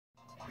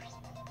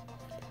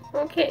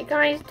Okay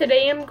guys,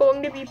 today I'm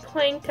going to be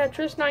playing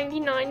Tetris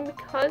 99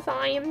 because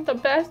I am the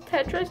best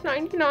Tetris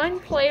 99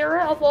 player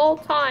of all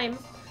time.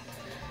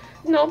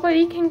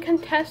 Nobody can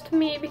contest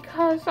me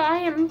because I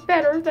am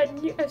better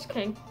than you. As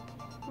king.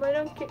 But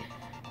okay,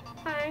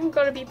 I'm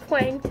gonna be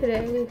playing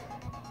today.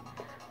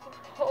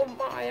 Oh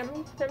my,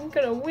 I'm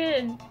gonna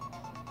win.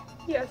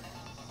 Yes.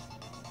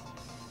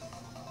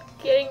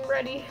 Getting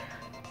ready.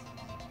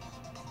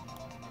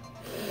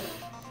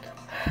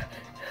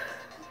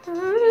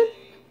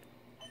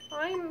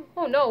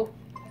 Oh no.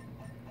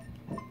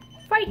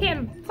 Fight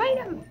him! Fight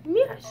him!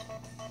 Yes!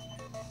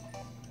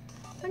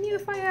 I need to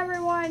fight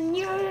everyone!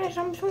 Yes!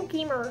 I'm so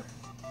gamer!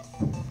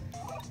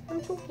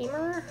 I'm so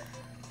gamer!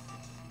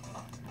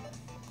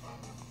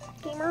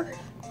 Gamer!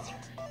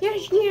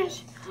 Yes,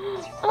 yes!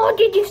 Oh,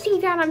 did you see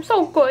that? I'm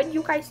so good!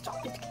 You guys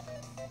stop this game.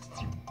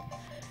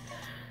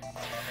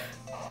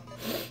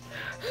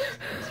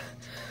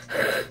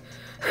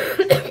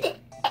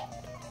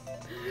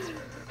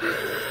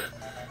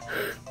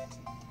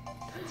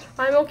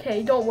 I'm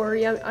okay, don't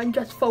worry, I'm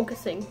just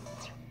focusing.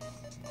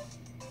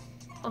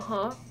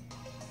 Uh-huh.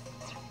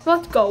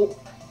 Let's go.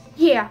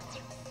 Yeah.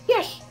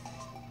 Yes.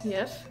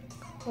 Yes.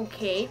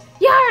 Okay.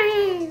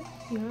 Yay!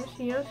 Yes,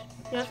 yes.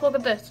 Yes, look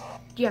at this.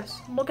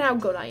 Yes, look at how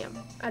good I am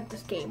at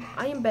this game.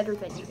 I am better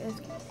than you guys.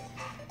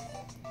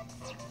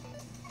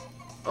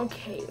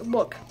 Okay,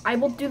 look. I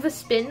will do the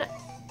spin,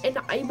 and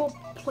I will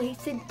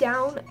place it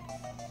down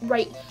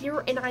right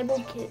here, and I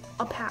will get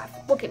a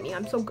path. Look at me,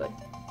 I'm so good.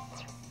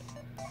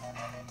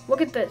 Look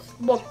at this.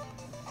 Look.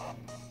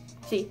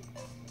 See.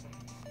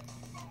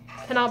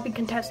 Cannot be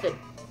contested.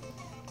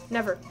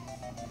 Never.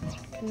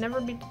 Can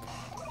never be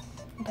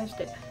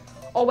contested.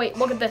 Oh, wait.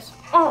 Look at this.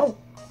 Oh,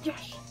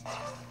 yes.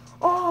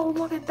 Oh,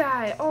 look at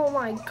that. Oh,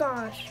 my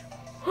gosh.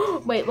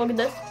 Wait, look at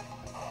this.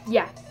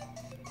 Yeah.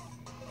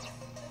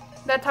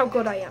 That's how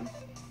good I am.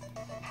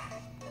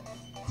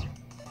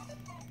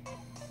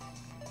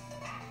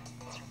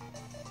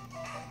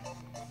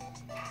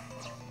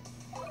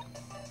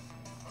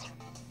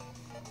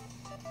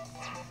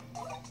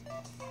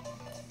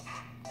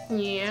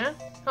 Yeah.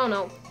 Oh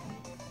no.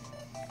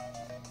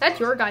 That's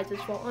your guys'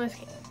 fault.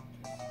 Honestly.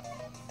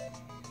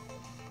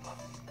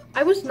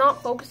 I was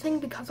not focusing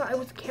because I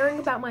was caring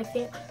about my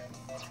family.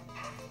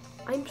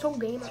 I'm so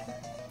gamer.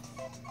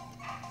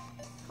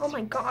 Oh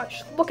my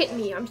gosh. Look at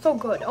me. I'm so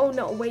good. Oh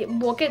no. Wait.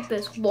 Look at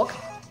this. Look.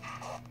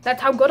 That's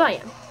how good I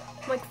am.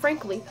 Like,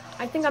 frankly,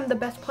 I think I'm the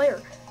best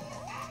player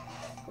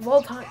of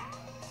all time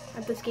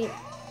at this game.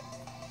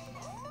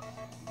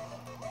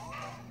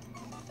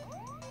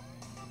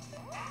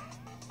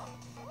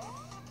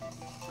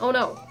 Oh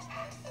no.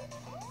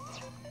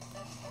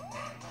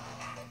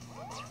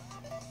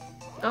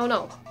 Oh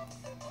no.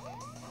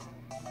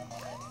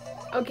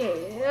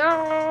 Okay.